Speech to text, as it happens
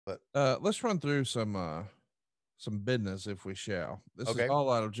But Let's run through some business if we shall. This is okay.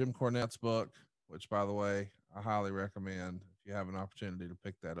 all out of Jim Cornette's book, which, by the way, I highly recommend if you have an opportunity to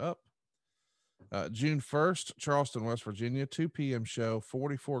pick that up. June 1st, Charleston, West Virginia, 2 p.m. show,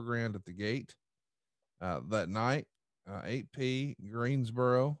 44 grand at the gate. That night, 8p,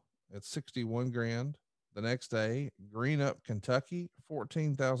 Greensboro at 61 grand. The next day, Greenup, Kentucky,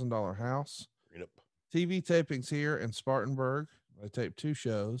 $14,000 house. Greenup. TV tapings here in Spartanburg. They taped 2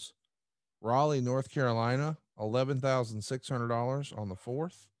 shows. Raleigh, North Carolina, $11,600 on the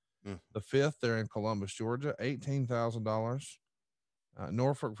 4th. The 5th, they're in Columbus, Georgia, $18,000.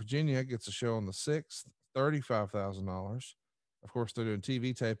 Norfolk, Virginia gets a show on the 6th, $35,000. Of course, they're doing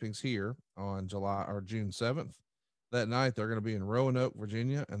TV tapings here on July or June 7th. That night, they're going to be in Roanoke,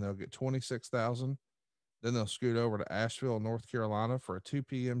 Virginia, and they'll get 26,000. Then they'll scoot over to Asheville, North Carolina for a 2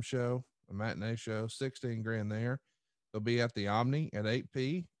 p.m. show, a matinee show, 16 grand there. They'll be at the Omni at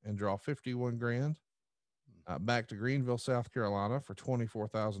 8p and draw 51 grand. Back to Greenville, South Carolina for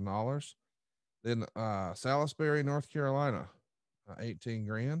 $24,000. Then Salisbury, North Carolina, 18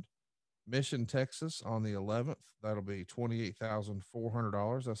 grand. Mission, Texas on the 11th. That'll be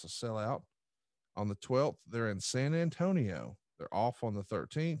 $28,400. That's a sellout. On the 12th, they're in San Antonio. They're off on the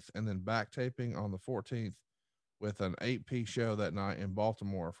 13th and then back taping on the 14th with an 8p show that night in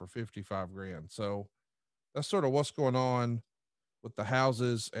Baltimore for 55 grand. So that's sort of what's going on with the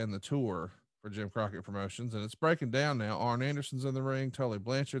houses and the tour for Jim Crockett Promotions. And it's breaking down now. Arn Anderson's in the ring. Tully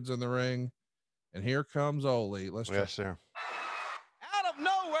Blanchard's in the ring. And here comes Ole. Let's try. Yes, sir. Out of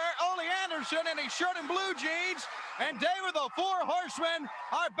nowhere, Ole Anderson in his shirt and blue jeans and David the Four Horsemen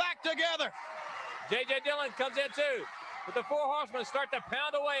are back together. J.J. Dillon comes in too. But the Four Horsemen start to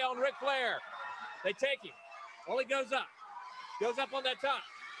pound away on Ric Flair. They take him. Ole goes up. Goes up on that top.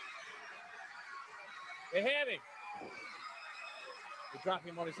 They have him. They drop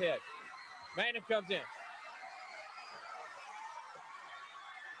him on his head. Magnum comes in.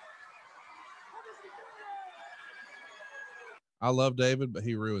 I love David, but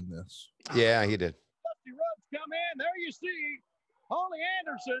he ruined this. Yeah, he did. Dusty Rhodes come in. There you see Ole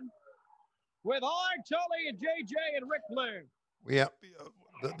Anderson with Arn, Tully, and JJ and Ric Flair. Yeah.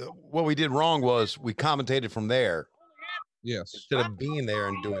 What we did wrong was we commentated from there. Yes. Instead of being there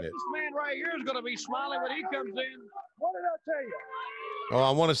and doing it. This man right here is going to be smiling when he comes in. What did I tell you? Oh,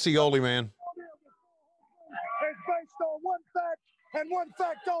 I want to see Ole, man. It's based on one fact and one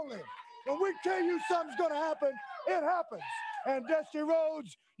fact only. When we tell you something's going to happen, it happens. And Dusty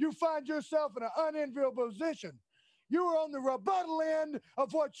Rhodes, you find yourself in an unenviable position. You were on the rebuttal end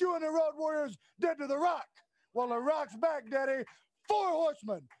of what you and the Road Warriors did to The Rock. Well, The Rock's back, Daddy. 4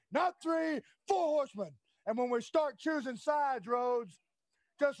 horsemen, not 3, 4 horsemen. And when we start choosing sides, Rhodes,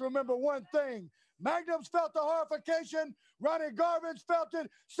 just remember one thing. Magnum's felt the horrification. Ronnie Garvin's felt it.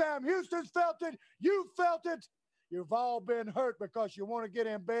 Sam Houston's felt it. You felt it. You've all been hurt because you want to get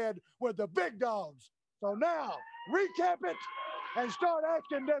in bed with the big dogs. So now, recap it and start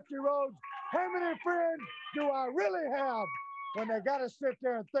asking Dusty Rhodes, how many friends do I really have when they got to sit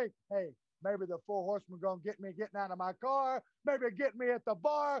there and think, hey, maybe the 4 horsemen going to get me getting out of my car, maybe get me at the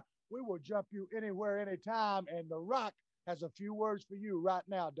bar. We will jump you anywhere, anytime, and The Rock has a few words for you right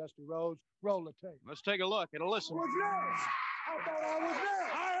now, Dusty Rhodes. Roll the tape. Let's take a look and listen. I was there. I thought I was there.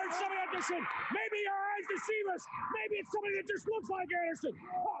 I heard somebody audition. Maybe our eyes deceive us. Maybe it's somebody that just looks like Anderson.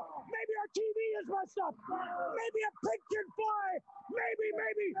 Maybe our TV is messed up. Maybe a pig can fly. Maybe.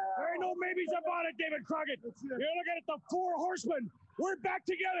 There ain't no maybes about it, David Crockett. You're looking at the 4 horsemen. We're back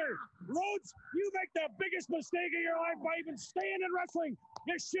together. Rhodes, you make the biggest mistake of your life by even staying in wrestling.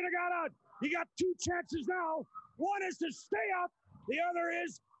 You should have got out. You got 2 chances now. One is to stay up. The other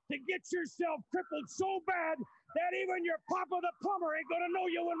is to get yourself crippled so bad that even your papa the plumber ain't going to know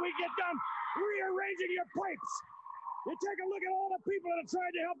you when we get done rearranging your pipes. You take a look at all the people that have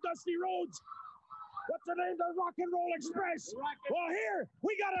tried to help Dusty Rhodes. What's the name? The Rock and Roll Express. Well, here,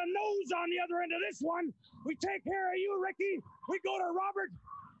 we got a nose on the other end of this one. We take care of you, Ricky. We go to Robert,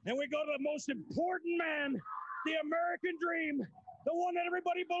 and we go to the most important man, the American dream, the one that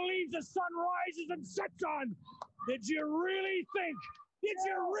everybody believes the sun rises and sets on. Did you really think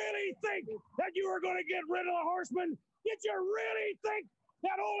that you were going to get rid of the Horsemen? Did you really think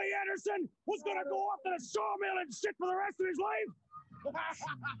that Ole Anderson was going to go off to the sawmill and sit for the rest of his life?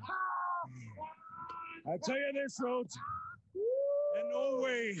 I tell you this, Rhodes,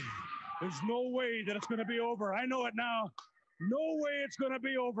 there's no way that it's going to be over. I know it now. No way it's going to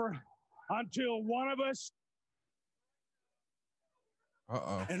be over until one of us.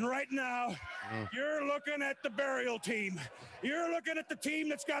 Uh-oh. And right now, you're looking at the burial team. You're looking at the team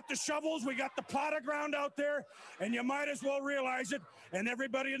that's got the shovels. We got the plot of ground out there, and you might as well realize it, and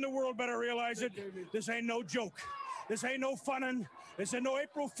everybody in the world better realize it. This ain't no joke. This ain't no funnin'. This ain't no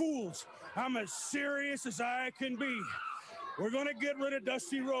April Fools. I'm as serious as I can be. We're going to get rid of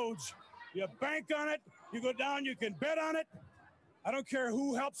Dusty Rhodes. You bank on it. You go down. You can bet on it. I don't care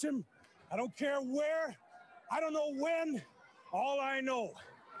who helps him. I don't care where. I don't know when. All I know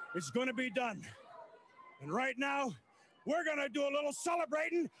is going to be done. And right now, we're going to do a little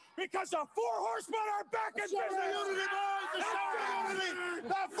celebrating because the Four Horsemen are back in business. Unity, boys! The show of unity!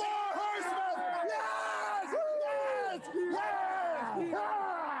 The Four Horsemen! Yes! Yes! Yes!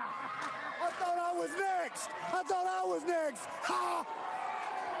 I thought I was next. Ha!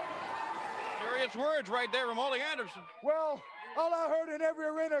 Serious words right there from Ole Anderson. Well, all I heard in every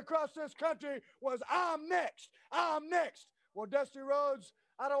arena across this country was, I'm next. I'm next. Well, Dusty Rhodes,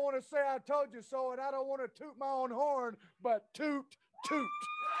 I don't want to say I told you so, and I don't want to toot my own horn, but toot, toot.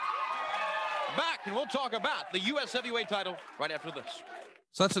 Back, and we'll talk about the U.S. heavyweight title right after this.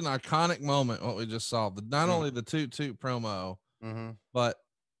 Such an iconic moment, what we just saw. Not only the toot toot promo, but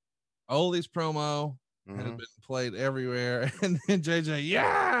Ole's promo had been played everywhere. And then JJ,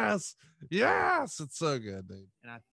 yes, it's so good, dude. And